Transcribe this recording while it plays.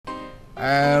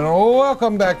And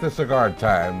welcome back to Cigar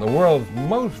Time, the world's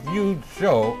most viewed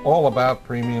show all about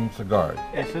premium cigars.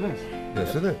 Yes, it is.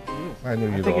 Yes, it is. I knew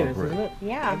you'd I think all it is, agree. isn't it?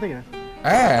 Yeah. I think it is.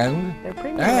 And, Their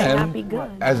premium may not be good.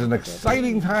 as an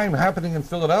exciting time happening in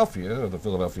Philadelphia, or the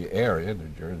Philadelphia area, New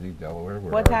Jersey, Delaware, wherever.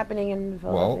 What's happening in the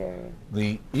Philadelphia area? Well,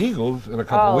 the Eagles in a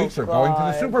couple of weeks are going to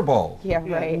the Super Bowl. Yeah,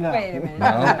 right. No. Wait a minute.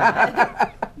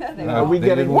 No, Are we they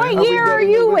getting didn't What win. year are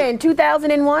you in?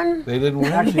 2001? They didn't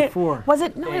win. Actually, 4. Was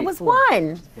it? No, it was Four.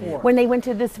 1. 4. When they went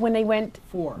to this, when they went,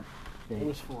 4. It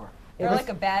was 4. They're like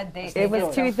a bad date. it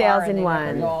was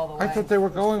 2001. I thought they were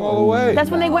going all the way. that's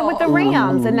when they went with the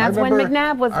Rams, and that's when remember-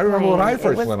 McNabb was I remember playing. when I first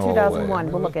it was went all the way. 2001.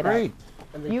 It We'll was look it great. up.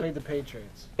 And they played the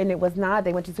Patriots. And it was not.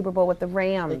 They went to Super Bowl with the They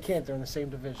Rams. can't. They're in the same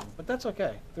division. But that's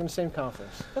okay. They're in the same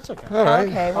conference. That's okay. All right.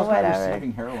 Okay, well, How's my whatever.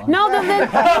 receding hairline? No, you know what?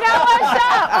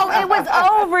 Stop. Oh, it was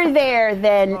over there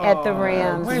then at the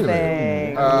Rams Wait a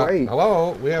thing. minute. Wait.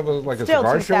 Hello, we have a Still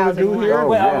cigar show to do 2001. here? Oh,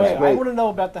 Wait, yes, wait. I wait. want to know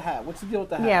about the hat. What's the deal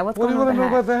with the hat? Yeah, what's What do going you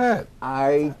on want with to the know hat? about the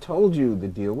hat? I told you the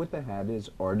deal with the hat is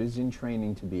artisan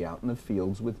training to be out in the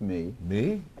fields with me.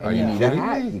 Me? Are And you you need a kidding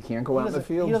hat. me? You can't go out in the He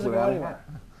fields doesn't go without a anywhere. hat.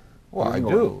 Well, I Doesn't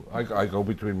do. I go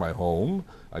between my home,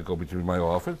 I go between my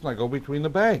office, and I go between the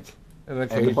bank. And the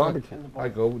occasionally barbecue. I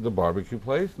go to the barbecue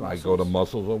place, and I go to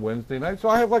Muscles on Wednesday night. So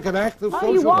I have like an active Oh,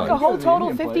 social you walk life. a whole Go to the total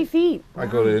Indian 50 place. feet. I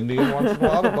go to Indian once in a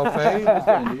while, the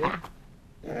buffet.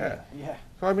 Yeah. Yeah.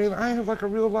 So I mean, I have like a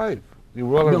real life. You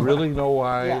want to really know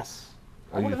why? Yes.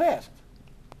 I Are would you- have asked.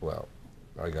 Well,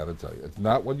 I got to tell you, it's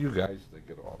not what you guys think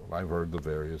at all. And I've heard the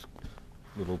various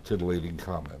little titillating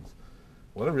comments.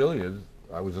 What it really is,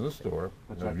 I was in a store,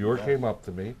 and a viewer came up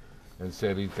to me and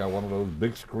said he's got one of those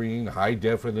big screen, high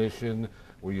definition,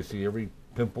 where you see every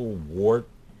pimple, wart,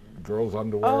 girl's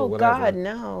underwear, Oh, whatever. God,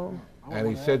 no. And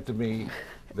he said to me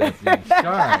that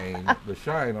the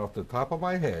shine off the top of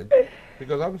my head,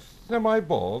 because I'm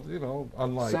semi-bald, you know,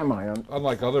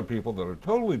 unlike other people that are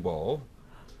totally bald.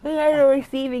 He had a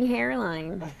receiving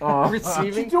hairline.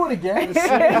 Receiving? Do it again.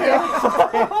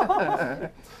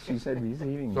 She said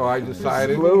receiving. So I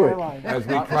decided, Fluid. as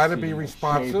we try to be Shave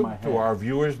responsive my to head. our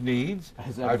viewers' needs,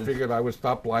 As I evidence. figured I would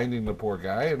stop blinding the poor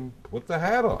guy and put the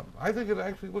hat on. I think it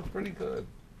actually looks pretty good.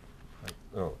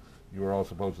 Oh, you were all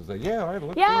supposed to say, yeah, it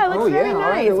looks Yeah, it good. looks very yeah, all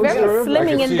right, nice. it looks Very terrific. I slimming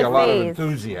can in see the a lot of face.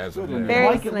 enthusiasm there. Very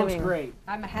Mike, it looks slimming. great.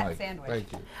 I'm a hat Mike, sandwich.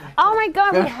 thank you. Oh my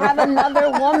God, we have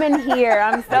another woman here.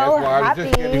 I'm Yes, so well, I was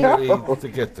just getting happy. ready to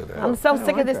get to that. I'm so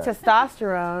sick of this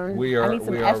testosterone. We I are need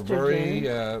some we are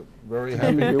estrogen. very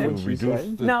happy hear to what she reduce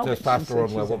said? the No. She said testosterone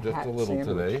she's level a just hat a little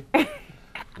sandwich. today.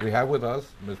 We have with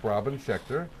us Ms. Robin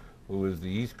Schechter, who is the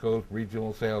East Coast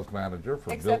Regional Sales Manager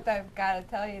for Except I've got to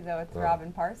tell you, though, it's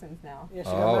Robin Parsons now. Yeah, she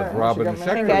Oh, got it's married. Robin She got married.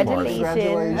 Schechter. Congratulations.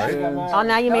 She got married. Oh,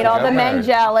 now you made all the Yeah. men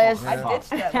jealous. I ditched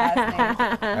that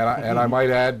last name. And I might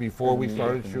add, before we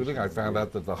started shooting, I found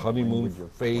out that the honeymoon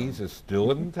phase is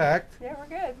still intact. Yeah, we're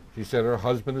good. She said her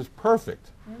husband is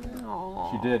perfect.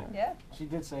 Aw. She did. Yeah. She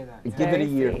did say that. Give it a Very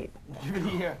year. sweet. Give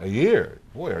it a year. A year.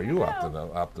 Boy, are you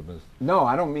optimist. No,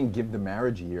 I don't mean give the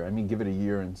marriage a year. I mean give it a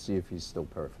year and see if he's still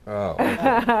perfect. Oh,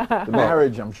 okay. The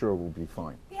marriage, I'm sure, will be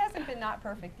fine. He hasn't been not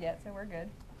perfect yet, so we're good.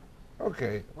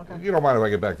 Okay. You don't mind if I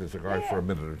get back to cigars for a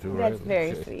minute or two, right? That's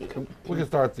very Okay. sweet. We can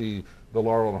start the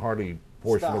Laurel and Hardy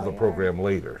portion of the Stop. program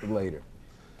later. Later.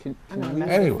 Can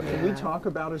Anyway. can we talk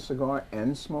about a cigar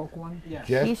and smoke one? Yes.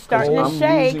 Just He's starting to I'm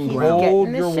shake. losing He's ground. hold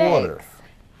getting your the water. shakes.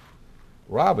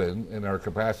 Robin, in her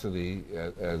capacity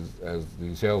as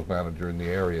the sales manager in the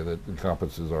area that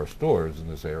encompasses our stores in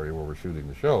this area where we're shooting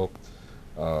the show,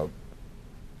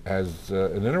 has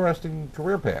an interesting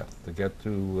career path to get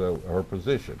to her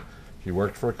position. She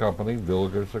works for a company,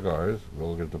 Villiger Cigars,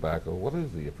 Villiger Tobacco. What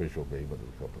is the official name of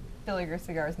the company? Villiger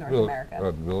Cigars North America.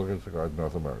 Villiger Cigars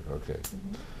North America, okay.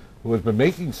 Who has been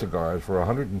making cigars for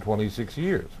 126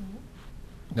 years.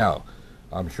 Now,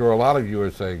 I'm sure a lot of you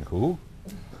are saying, who?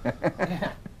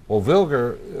 Well,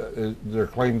 Villiger, their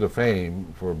claim to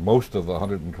fame for most of the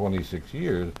 126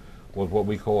 years was what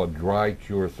we call a dry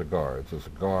cure cigar. It's a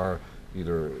cigar,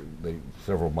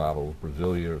 several models,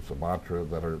 Brasilia or Sumatra,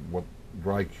 that are what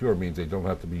dry cure means. They don't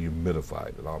have to be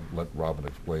humidified, and I'll let Robin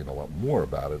explain a lot more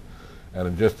about it. And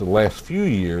in just the last few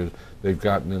years, they've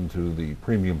gotten into the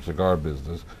premium cigar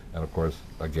business, and of course,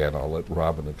 again, I'll let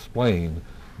Robin explain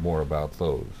more about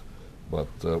those. But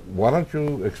why don't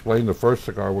you explain the first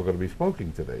cigar we're going to be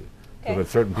smoking today, so Okay. that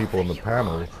certain people on the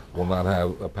panel will not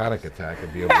have a panic attack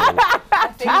and be able to... I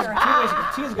think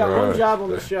you're, She's got one job on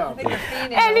the show. I think you're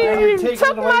feeding And it. he Take took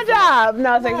it away my from job.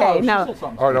 No, it's okay. she No. said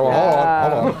something. All right, now,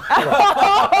 hold on.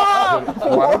 Oh,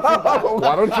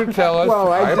 why don't you tell us?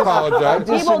 Well, I apologize.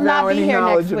 He will not be here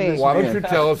next week. Why don't you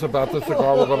tell us about the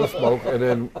cigar we're going to smoke, and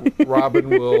then Robin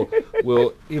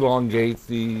will elongate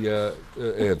the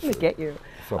answer. Look at you.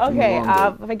 Something Okay,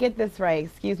 elongate. if I get this right,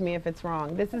 excuse me if it's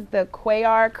wrong. This is the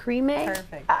Cuellar Kreme.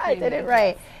 Perfect. I did it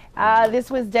Kreme, right.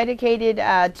 This was dedicated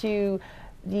to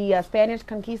the Spanish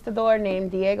conquistador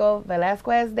named Diego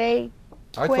Velázquez de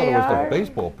I thought it was the Cuellar.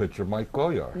 baseball pitcher, Mike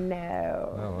Cuellar.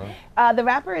 No. Oh, well. The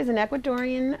wrapper is an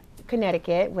Ecuadorian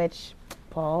Connecticut, which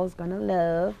Paul's gonna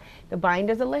love. The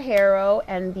binder's a Ligero,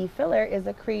 and the filler is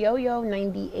a Criollo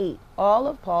 98. All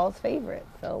of Paul's favorites.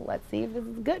 So let's see if this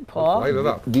is good, Paul. Light it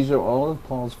up. These are all of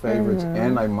Paul's favorites,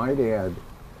 and I might add,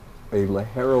 a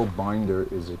Ligero binder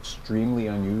is extremely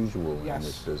unusual in Yes.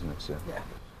 this business. Yeah. Yeah.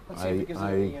 Let's see if it gives it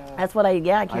any, That's what I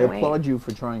I can't wait. applaud you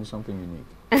for trying something unique.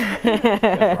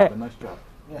 Nice job.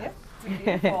 yeah. Yep. It's a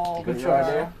beautiful. Good try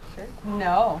there. Sure.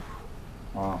 No.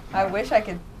 Wow. I wish I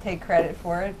could take credit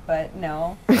for it, but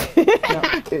no.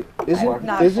 Isn't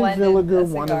not blended Villiger a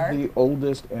one cigar. of the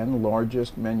oldest and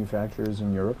largest manufacturers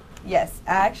in Europe? Yes,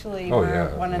 actually, Oh, we're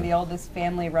yeah, one of yeah. the oldest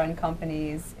family-run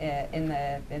companies in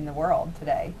the world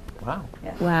today. Wow.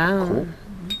 Yeah. Wow. Cool.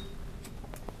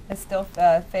 It's still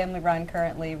family-run,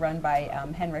 currently run by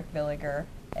Henrik Villiger,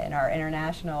 and our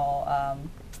international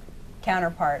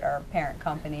counterpart, our parent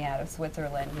company out of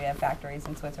Switzerland. We have factories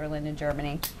in Switzerland and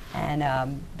Germany. And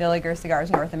Villiger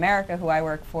Cigars North America, who I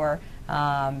work for,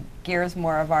 gears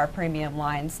more of our premium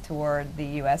lines toward the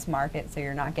U.S. market, so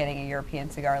you're not getting a European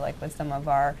cigar like with some of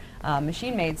our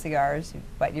machine-made cigars,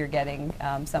 but you're getting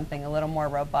something a little more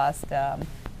robust.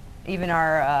 Even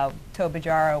our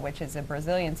Tobajaro, which is a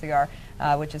Brazilian cigar,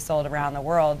 which is sold around the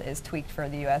world, is tweaked for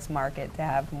the U.S. market to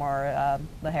have more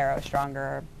Ligero,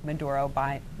 stronger Maduro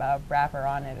wrapper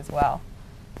on it as well.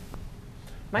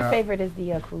 My favorite is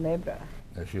the Culebra.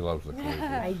 Yeah, she loves the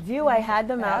Cuellar. I do. I had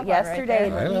them I out have one right yesterday.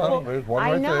 there. and I know, people- there's one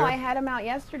I right know. there. I had them out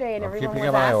yesterday, and I'm everyone keeping was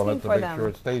an eye on asking it to for make them. sure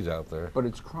it stays out there. But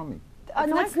it's crummy. Oh,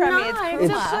 no, not it's crummy, not. it's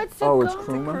It's a kruma. good cigar. Oh, it's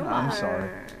kruma? I'm sorry.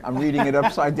 I'm reading it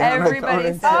upside down. Everybody I thought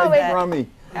it says said that. crummy.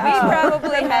 We probably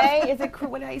have Kreme? Is it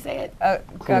what did I say it?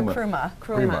 Kruma. Kruma.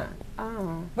 Kruma.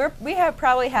 Oh. We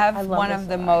probably have I love one this of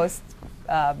the cigar. most.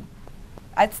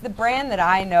 It's the brand that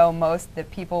I know most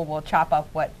that people will chop up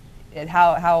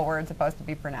how a word's supposed to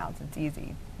be pronounced. It's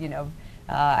easy, you know.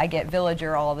 I get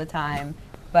Villiger all the time,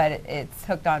 but it's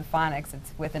hooked on phonics.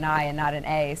 It's with an I and not an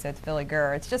A, so it's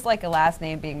Villiger. It's just like a last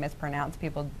name being mispronounced.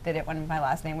 People did it when my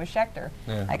last name was Schechter.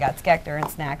 Yeah. I got Schechter and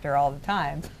Snackter all the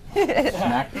time.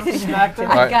 Smacked it.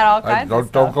 I got all kinds of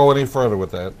Don't stuff. go any further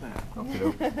with that.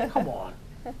 Come on.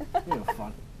 You have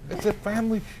fun. It's a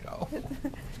family show.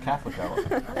 It's Catholic hour.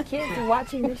 The kids are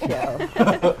watching the show.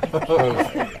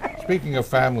 Speaking of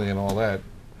family and all that,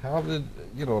 how did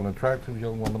an attractive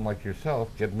young woman like yourself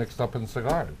get mixed up in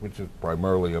cigars, which is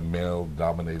primarily a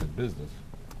male-dominated business?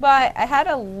 Well, I had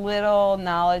a little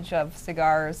knowledge of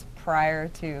cigars prior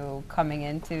to coming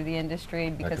into the industry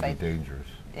because That can be dangerous.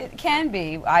 It can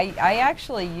be. I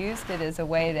actually used it as a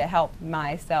way to help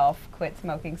myself quit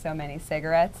smoking so many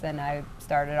cigarettes, and I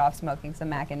started off smoking some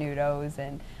Macanudos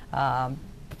and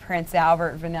Prince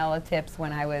Albert vanilla tips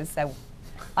when I was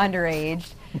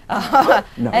underage.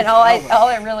 And all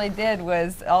it really did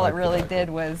was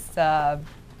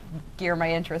gear my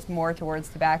interest more towards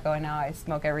tobacco, and now I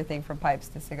smoke everything from pipes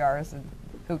to cigars and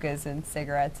hookahs and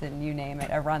cigarettes and you name it.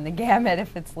 I run the gamut.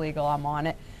 If it's legal, I'm on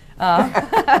it.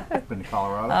 Been to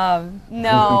Colorado?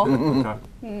 No,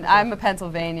 Okay. I'm a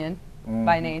Pennsylvanian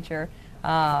by nature,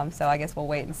 so I guess we'll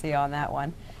wait and see on that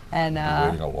one. And You're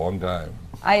waiting a long time.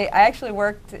 I actually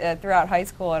worked throughout high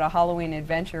school at a Halloween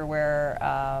adventure where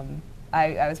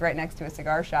I was right next to a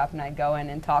cigar shop, and I'd go in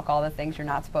and talk all the things you're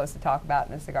not supposed to talk about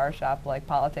in a cigar shop, like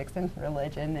politics and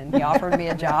religion, and he offered me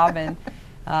a job, and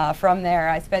from there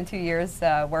I spent 2 years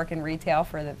working retail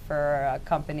for a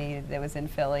company that was in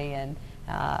Philly, and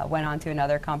went on to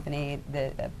another company,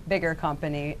 a bigger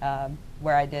company,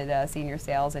 where I did senior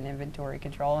sales and inventory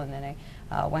control, and then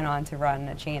I went on to run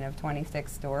a chain of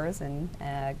 26 stores and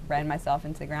ran myself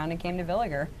into the ground and came to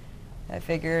Villiger. I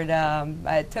figured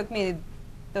it took me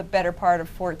the better part of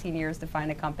 14 years to find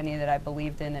a company that I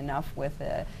believed in enough with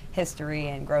a history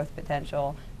and growth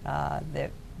potential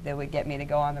that would get me to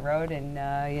go on the road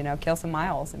and kill some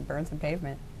miles and burn some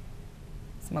pavement.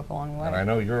 Smoke along the way. And I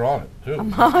know you're on it, too.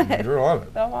 I'm on it. You're on it.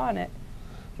 I'm on it.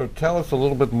 So tell us a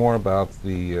little bit more about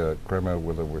the crema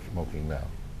that we're smoking now.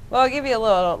 Well, I'll give you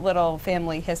a little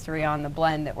family history on the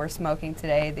blend that we're smoking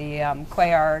today. The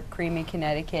Cuellar Kreme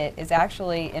Connecticut is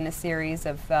actually in a series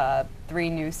of 3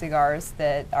 new cigars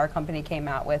that our company came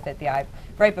out with at the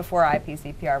right before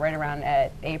IPCPR, right around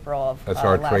at April of That's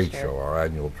our last trade year. show, our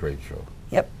annual trade show.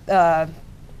 Yep.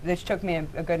 Which took me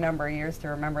a good number of years to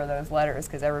remember those letters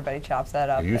because everybody chops that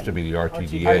up. It used to be the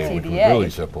RTDA, which was really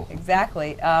simple.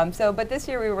 Exactly. But this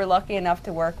year we were lucky enough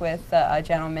to work with a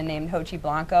gentleman named Hochi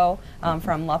Blanco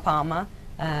from La Palma.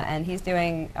 And he's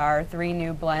doing our 3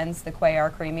 new blends, the Cuellar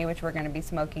Kreme, which we're going to be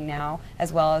smoking now,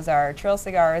 as well as our Trill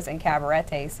cigars and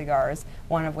Cabarete cigars,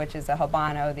 one of which is a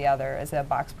Habano, the other is a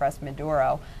box-pressed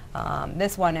Maduro.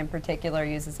 This one in particular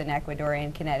uses an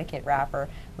Ecuadorian Connecticut wrapper.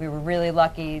 We were really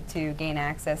lucky to gain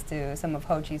access to some of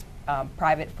Hochi's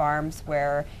private farms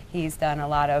where he's done a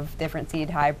lot of different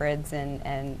seed hybrids and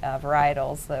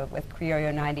varietals with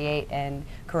Criollo 98 and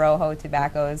Corojo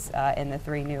tobaccos in the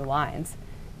 3 new lines,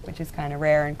 which is kind of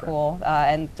rare and cool.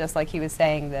 And just like he was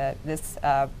saying, this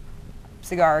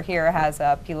cigar here has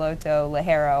a Piloto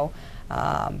Ligero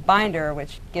binder,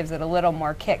 which gives it a little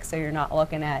more kick, so you're not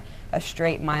looking at a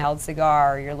straight mild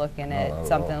cigar. You're looking at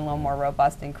something a little more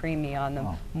robust and creamy on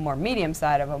the more medium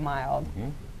side of a mild,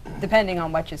 depending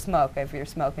on what you smoke. If you're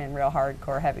smoking real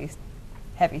hardcore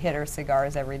heavy hitter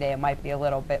cigars every day, it might be a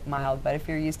little bit mild, but if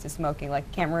you're used to smoking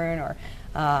like Cameroon or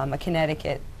a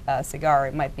Connecticut cigar,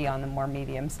 it might be on the more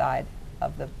medium side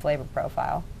of the flavor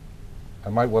profile. I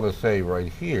might want to say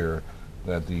right here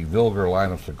that the Villiger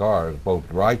line of cigars, both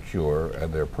dry cure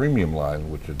and their premium line,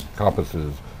 which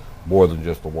encompasses more than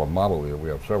just the one model here, we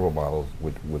have several models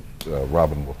which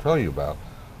Robin will tell you about,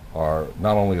 are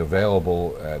not only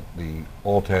available at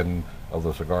all 10 of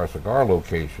the Cigar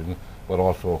location, but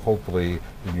also hopefully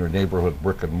in your neighborhood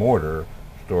brick and mortar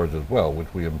stores as well,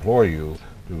 which we implore you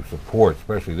to support,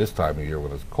 especially this time of year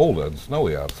when it's cold and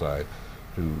snowy outside,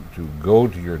 to go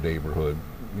to your neighborhood.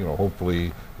 You know,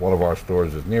 hopefully one of our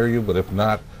stores is near you, but if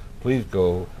not, please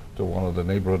go to one of the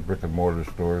neighborhood brick and mortar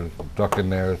stores, duck in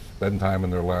there, spend time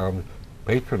in their lounge,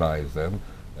 patronize them,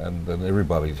 and then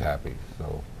everybody's happy.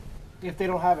 So, If they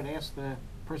don't have it, ask the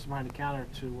person behind the counter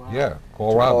to yeah,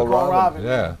 call Robin. call Robin.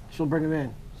 Yeah. She'll bring them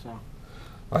in. So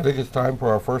I think it's time for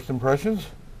our first impressions.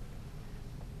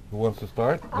 Who wants to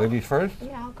start? Ladies first?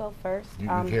 Yeah, I'll go first.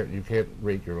 You can't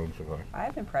rate your own cigar. I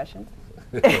have impressions.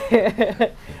 You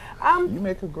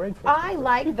make a great first I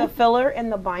like the filler in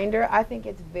the binder. I think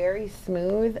it's very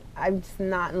smooth. I'm just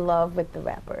not in love with the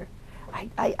wrapper.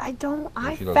 I don't.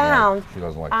 She doesn't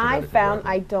like I Connecticut found wrapper.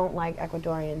 I don't like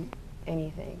Ecuadorian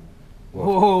anything.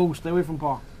 whoa, stay away from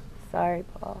Paul. Sorry,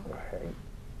 Paul.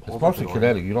 It's mostly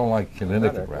Connecticut. You don't like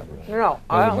Connecticut wrappers. No,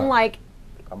 I Doesn't don't ma- like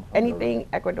I'm anything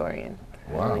Ecuadorian.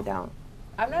 I Wow. really don't.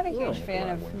 I'm not a huge fan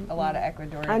of a lot of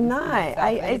Ecuadorian. I'm not. stuff,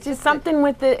 and It's just something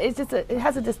with the. It's just. It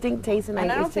has a distinct taste, and,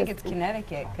 And I don't it's think just, it's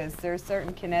Connecticut because there's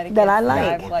certain Connecticut That I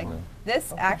like. I've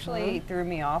this actually threw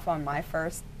me off on my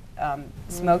first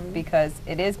smoke because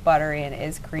it is buttery and it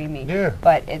is creamy. Yeah.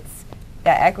 But it's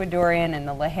that Ecuadorian and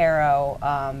the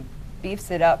Ligero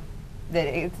beefs it up. That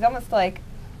it's almost like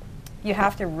you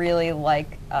have to really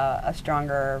like a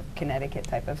stronger Connecticut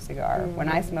type of cigar. When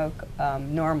I smoke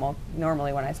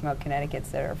normally when I smoke Connecticut's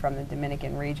that are from the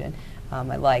Dominican region,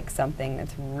 I like something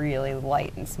that's really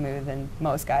light and smooth, and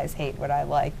most guys hate what I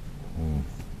like.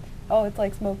 Oh, it's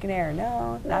like smoking air.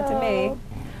 No, not to me. No.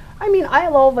 I mean, I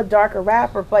love a darker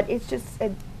wrapper, but it's just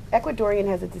Ecuadorian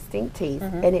has a distinct taste,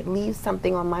 and it leaves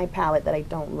something on my palate that I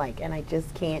don't like, and I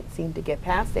just can't seem to get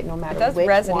past it, no matter It does which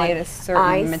resonate one a certain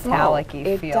I metallic-y smoke.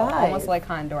 It feel, does. almost like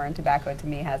Honduran tobacco to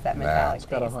me has that metallic it's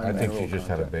got a taste. high I think she mineral just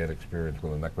had a content. bad experience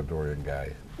with an Ecuadorian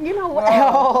guy. You know what?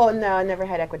 Oh no, I never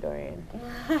had Ecuadorian.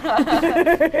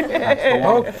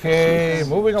 Okay,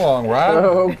 moving along, Rob.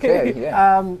 Okay,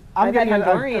 yeah. I'm I've had getting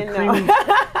Honduran. a creamy.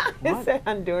 It's a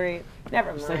Honduran.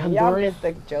 Never Say mind. Y'all Honduran? missed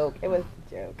the joke. It was a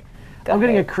joke. Go I'm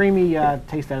getting a ahead. creamy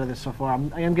taste out of this so far.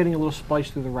 I am getting a little spice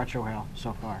through the retro hail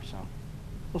so far. So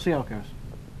we'll see how it goes.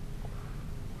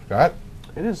 Scott?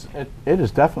 It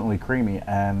is definitely creamy,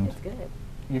 and It's good.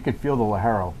 you can feel the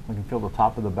Ligero. You can feel the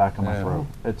top of the back of my Yeah. throat.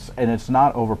 It's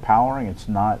not overpowering. It's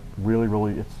not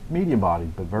really. It's medium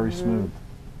bodied, but very smooth.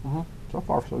 So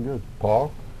far, so good.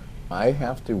 Paul? I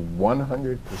have to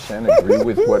 100% agree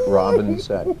with what Robin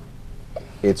said.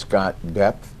 It's got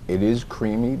depth. It is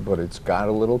creamy, but it's got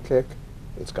a little kick.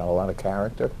 It's got a lot of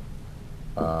character.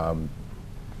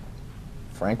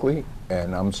 Frankly,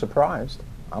 and I'm surprised.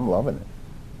 I'm loving it.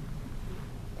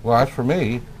 Well, as for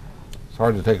me, it's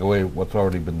hard to take away what's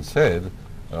already been said.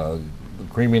 The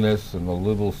creaminess and the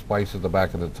little spice at the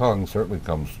back of the tongue certainly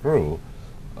comes through.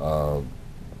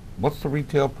 what's the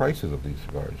retail prices of these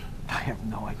cigars? I have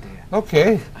no idea.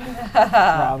 Okay.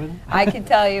 Robin? I can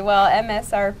tell you, well,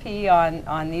 MSRP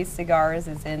on these cigars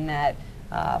is in that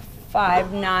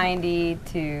 $5.90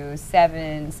 to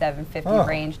 $7.50 Oh,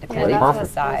 range, very depending on the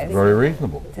perfect. size. Very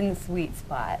reasonable. It's in the sweet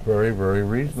spot, Very, very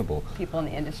reasonable. people in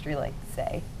the industry like to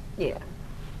say. Yeah.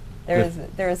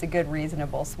 There is a good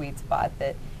reasonable sweet spot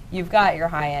that you've got your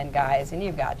high-end guys and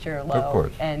you've got your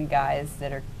course. low-end guys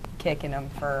that are kicking them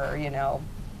for, you know,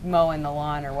 mowing the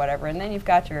lawn or whatever. And then you've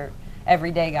got your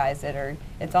everyday guys that are,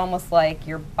 it's almost like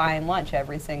you're buying lunch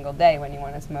every single day when you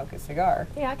want to smoke a cigar.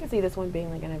 Yeah, I can see this one being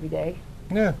like an everyday.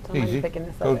 Yeah, Somebody's easy. picking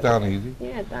this up Goes every down day. easy.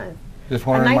 Yeah, it does. Just A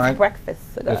want to nice remind.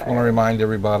 breakfast cigar. Just want to remind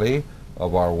everybody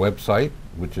of our website,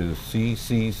 which is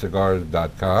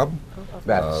cccigars.com.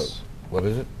 That's What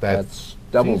is it? That's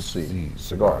double C,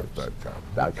 cccigars.com.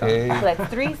 .com. Okay. So that's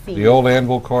 3 C's. The old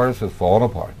anvil course has fallen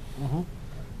apart.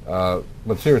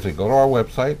 But seriously, go to our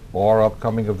website. All our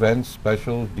upcoming events,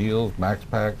 specials, deals, max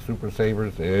packs, super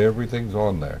savers, everything's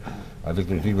on there. I think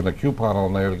there's even a coupon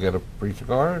on there to get a free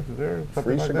cigar. Is there something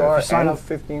free like cigar that? sign and up-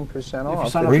 15% you off.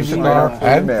 sign up Free for the cigar email.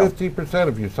 and Email. 50%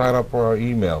 if you sign up for our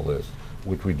email list,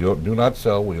 which we do not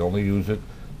sell. We only use it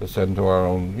to send to our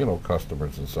own, you know,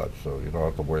 customers and such. So you don't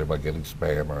have to worry about getting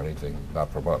spam or anything.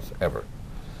 Not from us ever.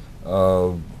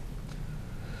 You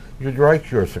dry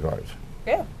cure cigars.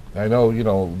 Yeah. I know, you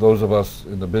know, those of us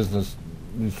in the business,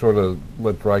 we sort of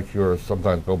let dry cure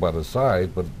sometimes go by the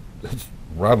side, but it's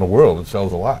around the world it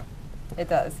sells a lot. It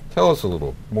does. Tell us a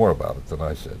little more about it than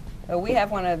I said. We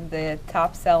have one of the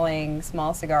top-selling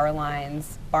small cigar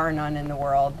lines, bar none, in the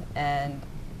world, and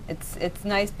it's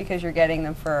nice because you're getting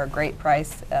them for a great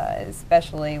price,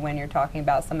 especially when you're talking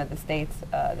about some of the states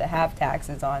that have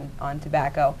taxes on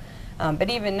tobacco. But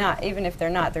even if they're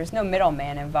not, there's no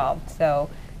middleman involved. So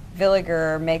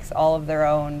Villiger makes all of their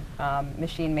own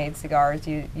machine-made cigars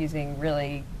using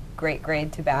really great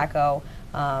grade tobacco.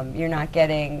 You're not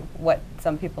getting what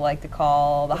some people like to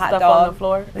call the hot stuff dog. on the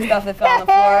floor? The stuff that fell on the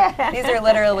floor. These are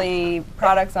literally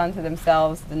products unto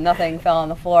themselves. Nothing fell on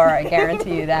the floor, I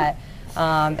guarantee you that.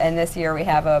 And this year we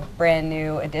have a brand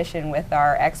new addition with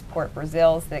our export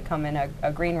Brazils that come in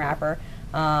a green wrapper.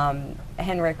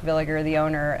 Henrik Villiger, the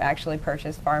owner, actually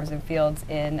purchased farms and fields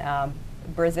in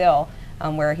Brazil,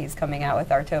 where he's coming out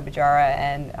with our Tobajara,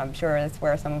 and I'm sure that's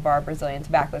where some of our Brazilian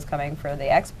tobacco is coming for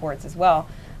the exports as well.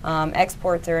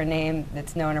 Exports are a name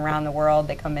that's known around the world.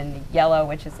 They come in the yellow,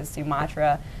 which is the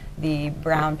Sumatra, the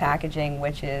brown packaging,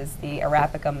 which is the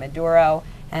Arabica Maduro,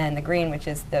 and the green, which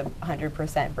is the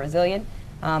 100% Brazilian.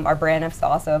 Our brand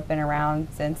also have been around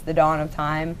since the dawn of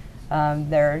time.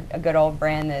 They're a good old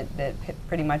brand that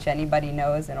pretty much anybody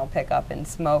knows and will pick up and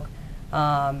smoke.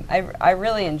 I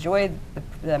really enjoyed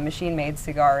the machine-made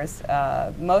cigars.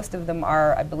 Most of them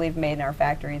are, I believe, made in our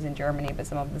factories in Germany, but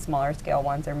some of the smaller scale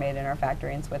ones are made in our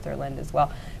factory in Switzerland as well.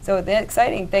 So the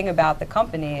exciting thing about the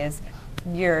company is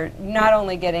you're not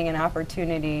only getting an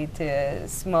opportunity to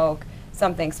smoke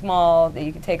something small that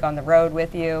you can take on the road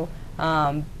with you,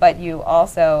 but you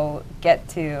also get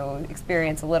to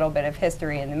experience a little bit of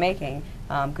history in the making,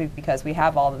 because we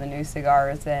have all of the new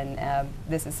cigars, and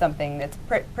this is something that's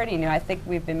pretty new. I think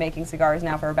we've been making cigars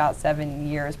now for about 7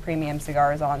 years, premium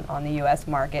cigars on the U.S.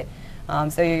 market.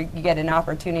 So you get an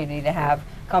opportunity to have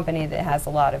a company that has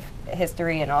a lot of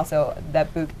history, and also that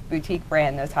boutique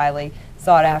brand, those highly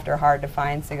sought after, hard to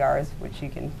find cigars, which you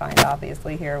can find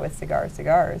obviously here with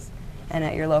Cigars and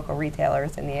at your local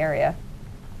retailers in the area.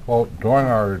 Well, during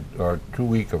our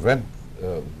 2-week event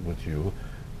with you,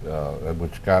 at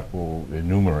which Scott will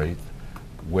enumerate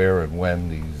where and when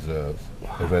these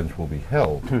events will be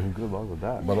held. Good luck with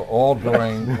that. But all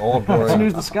during That's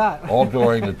news to Scott. all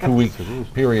during the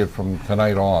 2-week period from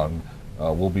tonight on,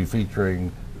 we'll be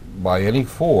featuring by any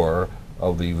 4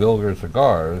 of the Villiger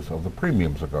cigars, of the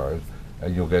premium cigars,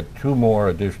 and you'll get 2 more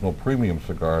additional premium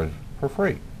cigars for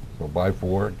free. So buy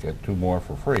 4, get 2 more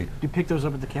for free. You pick those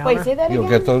up at the counter? Wait, say that You'll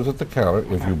again? get those at the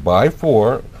counter. If you buy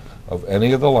 4 of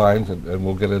any of the lines, and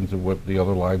we'll get into what the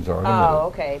other lines are in a minute. Oh,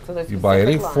 okay. So there's You buy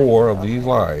any specific 4 lines. of these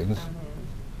lines,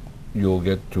 you'll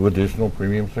get 2 additional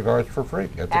premium cigars for free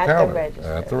at the At the counter.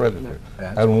 register. At the register.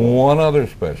 That's And cool. one other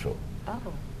special. Oh.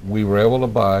 We were able to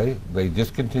buy, they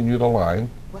discontinued a line,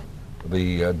 What?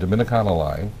 the Dominicana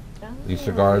line. These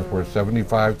cigars were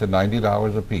 $75 to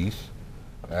 $90 a piece.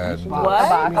 And What?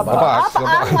 a box.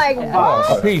 I'm like,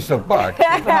 what? A piece of box.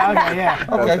 Okay, yeah.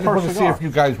 Okay, I just wanted to see if you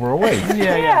guys were awake.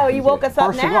 Yeah, you woke us up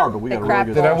First cigar, now. but we They got a really crapped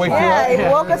good Did I wake you Yeah, up? you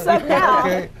woke us up now.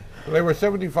 Okay, they were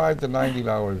 $75 to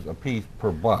 $90 a piece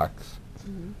per box.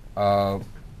 I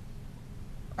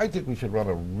think we should run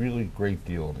a really great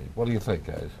deal on these. What do you think,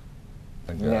 guys?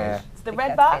 think Nah. that is. It's the I think red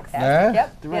that's box. fantastic. Nah?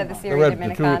 Yep. The Yeah, red the box. Serie The two-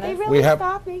 Dominicana. They really we have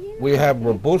stopped making it? we have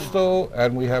Robusto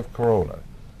and we have Corona,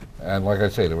 and like I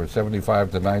say, they were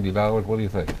 $75 to $90. What do you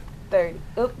think? 30.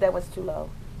 Oop, that was too low.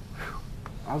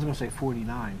 I was going to say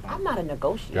 49, but I'm not a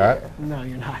negotiator. no,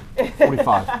 you're not.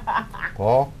 45.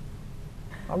 Paul?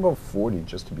 I'll go 40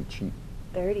 just to be cheap.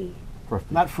 30.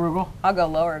 Not frugal. I'll go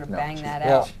lower to No, bang she's- that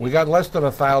Well, out. we got less than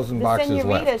 1,000 The boxes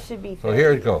senorita left. should be 30. So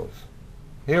here it goes.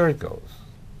 Here it goes.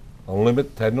 A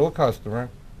limit 10 to a customer,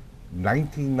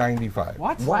 $19.95.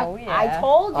 What? Oh, yeah. I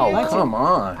told you. Oh, come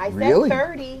on. I said Really?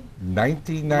 30.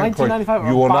 $19.95. $19.95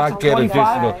 You will a box not of get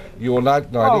 25? additional. You will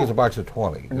not. No, I think Oh. it's a box of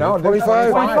 20. No, Is it there's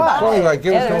 25. 25. 25.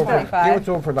 Give Yeah, it to there's him for 25. give it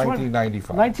to him for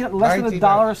 $19.95. 19 less than a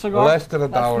dollar a cigar? Less than a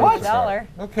dollar than a a cigar. dollar.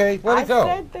 Okay, let I it go.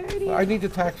 said 30. I need the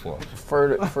tax laws.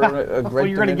 For a great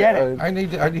you're gonna get it. I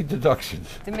need deductions.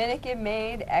 Dominican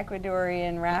made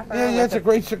Ecuadorian wrapper. Yeah, with it's a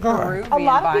great cigar. Peruvian A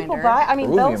lot of people binder. buy. I mean,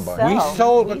 they'll Peruvian sell. binder. We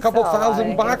sold a We couple sell thousand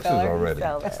it. boxes Filler. already.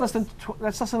 Sell That's it.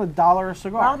 less than a dollar a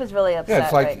cigar. Rob is really upset Yeah,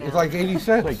 it's like right now. it's like 80 It's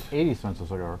cents. like 80 cents a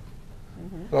cigar.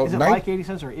 So Is it nine- like 80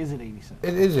 cents or is it 80 cents?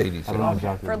 It is 80 I don't know cents.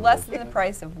 exactly. For what it less is. than the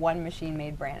price of one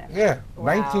machine-made brand. Yeah,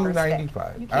 Wow.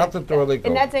 $19.95. You can't Out the beat door that. they go.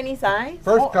 And that's any size?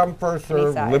 First come, first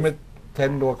serve. size. Limit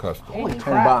 10 to a customer. Only Any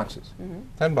 10 crap. boxes.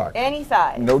 10 bucks. Any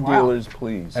size. No Wow. dealers,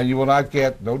 please. And you will not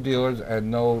get no dealers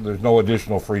and there's no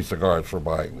additional free cigars for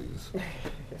buying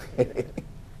these.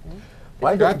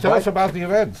 Why God, tell us about the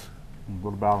events.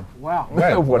 What about 'em? Wow.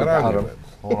 When? What When are about the 'em? events?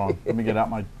 Hold on. Let me get out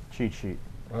my cheat sheet.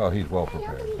 Oh, he's well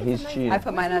prepared. He's cheating. I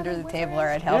put mine under the table or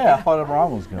I'd help Yeah, I you. thought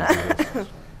Ron was going to do this.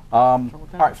 All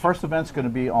right, first event's going to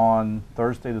be on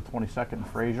Thursday the 22nd in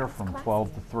Fraser from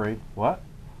 12 to 3. What?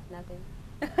 Nothing.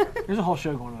 There's a whole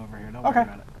show going on over here. Don't Okay. worry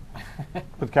about it.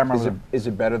 Put the camera Is it, over is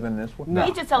it better than this one? No.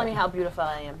 He's just telling me how beautiful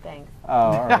I am. Thanks. there. Oh,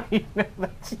 all right. Don't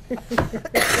you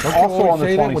Also on the always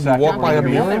say that when you 22nd, walk by a we're gonna Your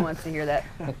be woman mirror? wants to hear that.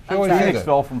 She always say that.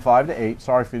 Phoenixville from 5 to 8.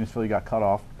 Sorry, Phoenixville, you got cut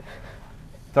off.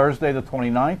 Thursday the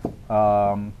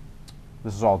 29th.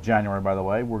 This is all January, by the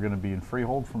way. We're going to be in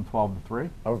Freehold from 12 to 3.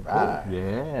 All right.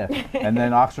 Yeah. And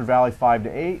then Oxford Valley 5 to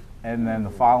 8. And then the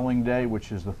following day,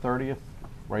 which is the 30th,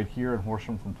 right here in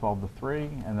Horsham from 12 to 3.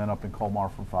 And then up in Colmar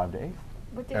from 5 to 8.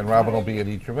 What day And is Robin will Friday? be at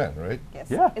each event, right? Yes.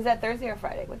 Yeah. Is that Thursday or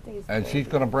Friday? What day is And Thursday? she's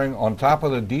going to bring, on top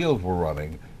of the deals we're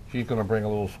running, she's going to bring a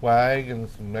little swag and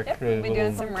some Yep, extra we'll be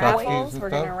doing little some tchotchkes raffles. and We're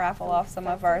going to stuff. raffle off some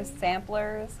of our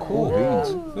samplers. and, Cool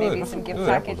beans. Maybe Good. some gift Good.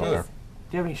 packages. Good. Do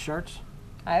you have any shirts?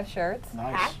 I have shirts.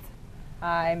 Nice. Hat?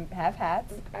 I have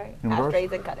hats. Okay. Universe?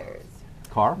 Ashtrays and cutters.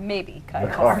 Car? Maybe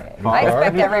cutters. car. I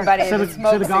expect everybody Sit that at-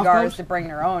 smokes sit at golf cigars course? to bring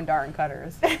their own darn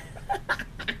cutters.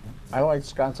 I like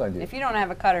Scott's idea. If you don't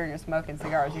have a cutter and you're smoking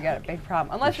cigars, you got a big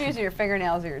problem. Unless you're using your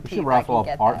fingernails or your We teeth, should I raffle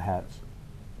can off get art that. hats.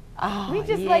 Oh, We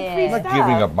just like free I'm not stuff.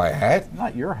 giving up my hat.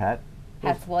 Not your hat.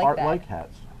 Hats Those like that. art-like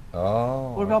hats.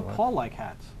 Oh. What about Paul-like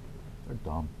hats? They're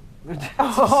dumb. It's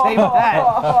the same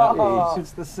hat.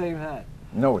 It's the same hat.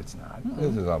 No, it's not.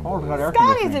 This is Paul's got unbelievable. air Scott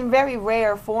is conditioning. in very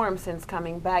rare form since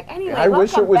coming back. Anyway, I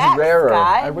wish welcome it was back, rarer.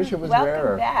 Scott. I wish it was welcome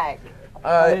rarer. back.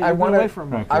 I you've been want away to. for a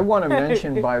minute. I want to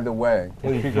mention, by the way,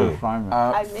 Please Speaking do. of refinement.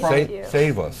 I missed you.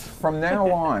 Save us. from now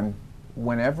on,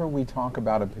 whenever we talk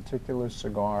about a particular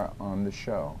cigar on the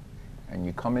show, and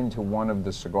you come into one of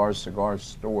the cigar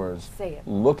stores Say it.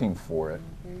 looking for it,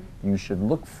 you should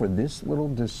look for this little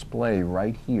display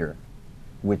right here,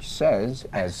 which says,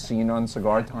 as seen on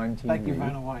Cigar Time TV. Thank you,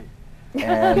 Vanna White.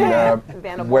 And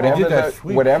Vanna whatever You did that the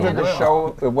sweep whatever so the well.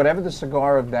 show, whatever the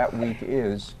cigar of that week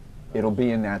is, it'll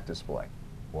be in that display.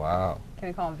 Wow. Can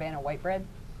we call them Vanna Whitebread?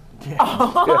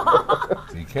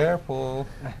 Be careful.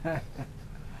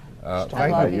 love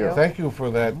Thank you. Thank you for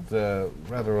that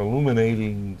rather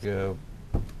illuminating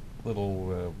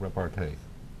little repartee.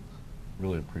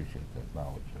 Really appreciate that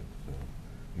knowledge.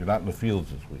 You're not in the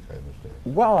fields this week, I understand.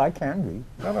 Well, I can be.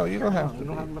 No, you don't have to We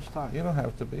don't have be. much time. You don't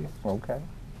have to be. Okay.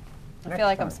 I Next feel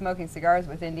like I'm time. smoking cigars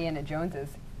with Indiana Joneses.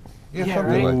 Yeah, Yeah,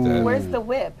 something right. like that. Where's the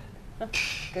whip?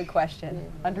 Good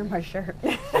question. Under my shirt.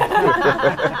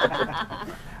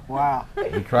 Wow.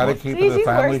 We try to keep See, it a she's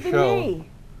family worse than show. me.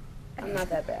 I'm not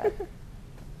that bad.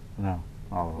 No.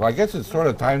 Oh. Well, I guess it's sort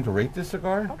of time to rate this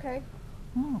cigar. Okay.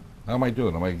 How am I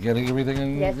doing? Am I getting everything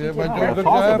in? Yes, you am I did. doing We a gotta good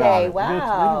talk job? about Today, it. We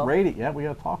wow. didn't rate it yet. We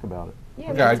got to talk about it.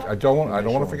 Yeah, Okay, we I don't want to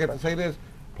Initial forget to say this.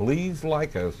 Please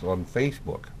like us on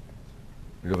Facebook.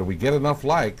 Because if we get enough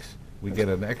likes, we get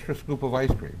an extra scoop of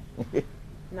ice cream.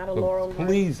 not a So Laurel. Mark.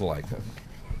 please like us.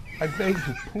 I beg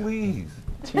you, please.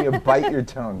 Till you bite your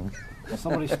tongue.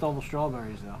 Somebody stole the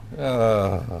strawberries, though.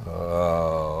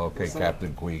 Okay, So-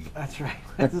 Captain Queeg. That's right.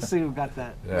 Let's see who got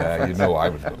that. Yeah, you know I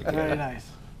was going to get Very it. nice.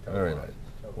 Very nice.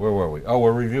 Where were we? Oh,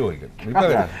 we're reviewing it. We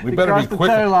better be Across the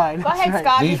quick. tow line. Go ahead, That's right.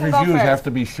 Scott. You These can go reviews first. have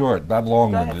to be short, not Go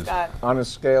long-winded. ahead, Scott. On a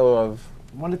scale of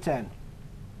 1 to 10.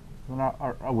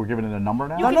 We're giving it a number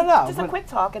now? You No, can- no, no, Just a but- quick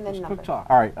talk and then Just number. quick talk.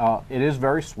 All right, it is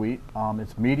very sweet.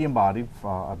 It's medium bodied.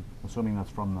 I'm assuming that's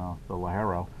from the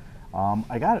Ligero.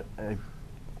 I got it.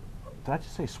 Did I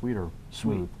just say sweet or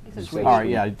smooth? It's a Sweet. All right,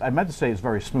 yeah, I meant to say it's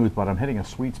very smooth, but I'm hitting a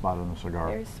sweet spot in the cigar.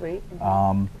 Very sweet.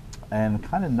 And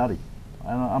kind of nutty.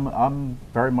 I'm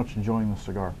very much enjoying the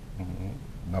cigar.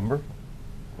 Number?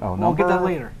 Oh, We'll number? get that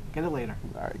later. Get it later.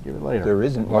 All right, give it later. there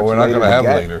isn't Well, much we're not later going to have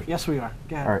get. later. Yes, we are.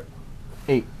 Go ahead. All right,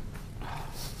 8. Go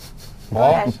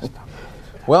Paul? ahead.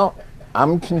 Well,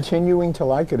 I'm continuing to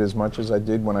like it as much as I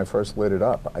did when I first lit it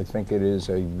up. I think it is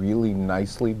a really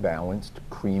nicely balanced,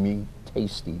 creamy,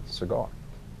 tasty cigar.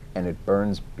 And it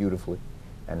burns beautifully,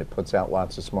 and it puts out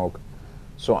lots of smoke.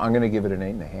 So I'm going to give it an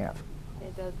 8.5.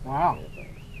 It does. Wow.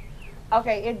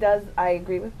 Okay, it does. I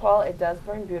agree with Paul. It does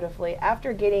burn beautifully.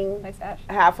 After getting Nice ash.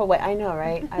 half away, I know,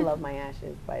 right? I love my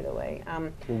ashes, by the way.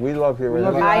 We love your We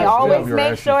love your I ashes. always love your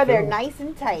make ashes, sure they're too. nice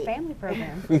and tight. Family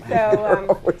program. So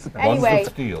anyway, One's with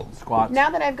steel. Squats. now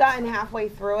that I've gotten halfway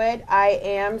through it, I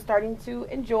am starting to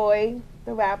enjoy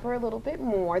the wrapper a little bit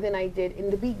more than I did in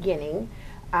the beginning.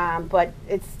 But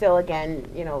it's still, again,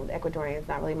 you know, Ecuadorian is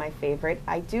not really my favorite.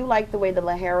 I do like the way the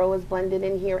Ligero is blended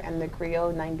in here and the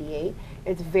Criollo 98.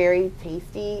 It's very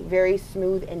tasty, very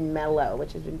smooth and mellow,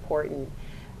 which is important.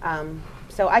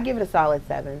 So I give it a solid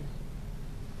 7.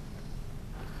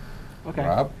 Okay.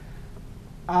 Rob?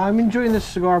 I'm enjoying this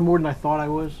cigar more than I thought I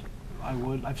would.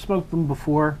 I've smoked them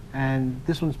before, and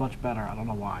this one's much better. I don't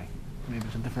know why. Maybe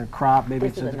it's a different crop. Maybe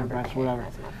This it's is a different number batch, 10. whatever.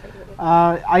 That's my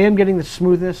favorite. I am getting the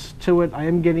smoothness to it. I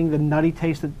am getting the nutty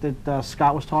taste that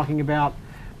Scott was talking about.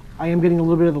 I am getting a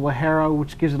little bit of the Ligero,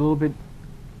 which gives it a little bit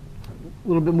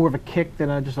more of a kick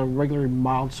than just a regular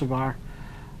mild cigar.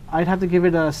 I'd have to give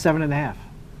it a 7.5.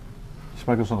 You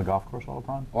smoke this on the golf course all the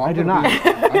time? Well, I do gonna not. be-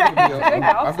 I'm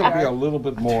house going to be cigar. a little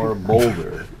bit more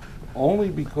bolder, only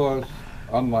because,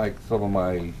 unlike some of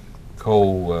my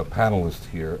co-panelists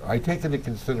here, I take into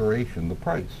consideration the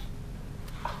price.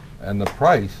 And the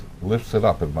price lifts it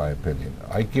up, in my opinion.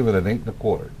 I give it an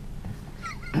 8.25.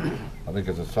 I think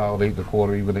it's a solid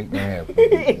 8.25, even 8.5 would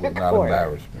not 8.25.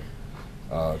 embarrass me.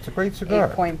 It's a great cigar.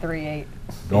 8.38.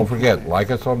 Don't forget, like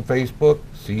us on Facebook,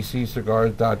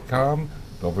 cccigars.com.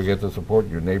 Don't forget to support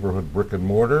your neighborhood brick and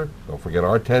mortar. Don't forget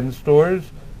our 10 stores.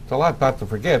 It's a lot not to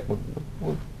forget. We'll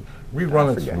rerun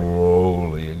it forget it.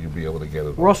 slowly, and you'll be able to get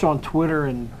it. We're also on Twitter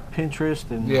and Pinterest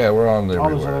and Yeah, we're on All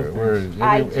those everywhere. other We're things. IG,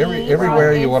 everywhere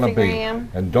we're on you want to be. Instagram.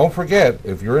 And don't forget,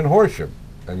 if you're in Horsham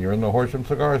and you're in the Horsham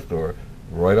Cigar Store,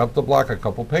 right up the block a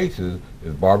couple paces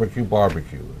is Barbecue.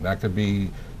 And that could be,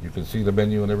 you can see the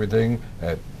menu and everything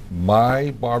at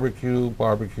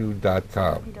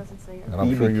mybarbecuebarbecue.com. He doesn't say it. And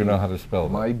I'm sure you BBQ. know how to spell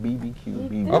that. My BBQ.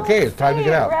 BBQ. Okay, it's time to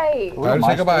get out. Right. Oh, Time to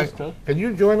say MySpace goodbye. too? Can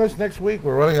you join us next week?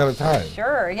 We're running out of time.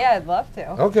 Sure, yeah, I'd love to.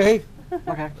 Okay,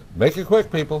 okay. make it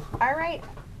quick, people. All right.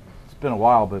 It's been a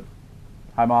while, but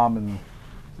hi, Mom, and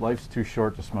life's too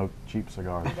short to smoke cheap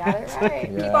cigars. Got it right.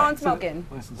 Yeah. Keep on smoking.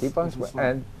 Keep on smoking.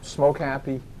 And smoke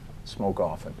happy, smoke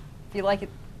often. If you like it,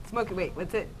 smoke it. Wait,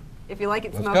 what's it? If you like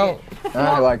it, Let's smoke go. it.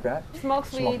 I like that. Smoke Smoke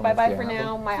sweet. 'em Bye if bye you for have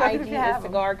now. 'em. My Smoke 'em IG if you is have 'em.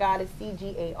 Cigar Goddess,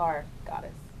 CGAR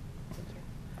Goddess.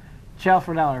 Ciao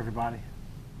for now, everybody.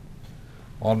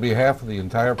 On behalf of the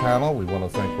entire panel, we want to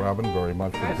thank Robin very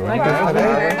much for joining Thank us you.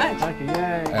 today. very much. Thank you.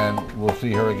 Yay. And we'll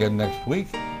see her again next week.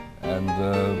 And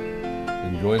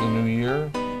enjoy the new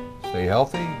year. Stay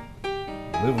healthy.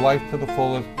 Live life to the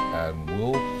fullest. And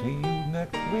we'll see you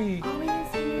next week. Oh, we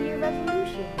didn't say New Year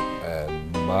resolution.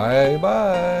 And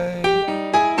bye-bye.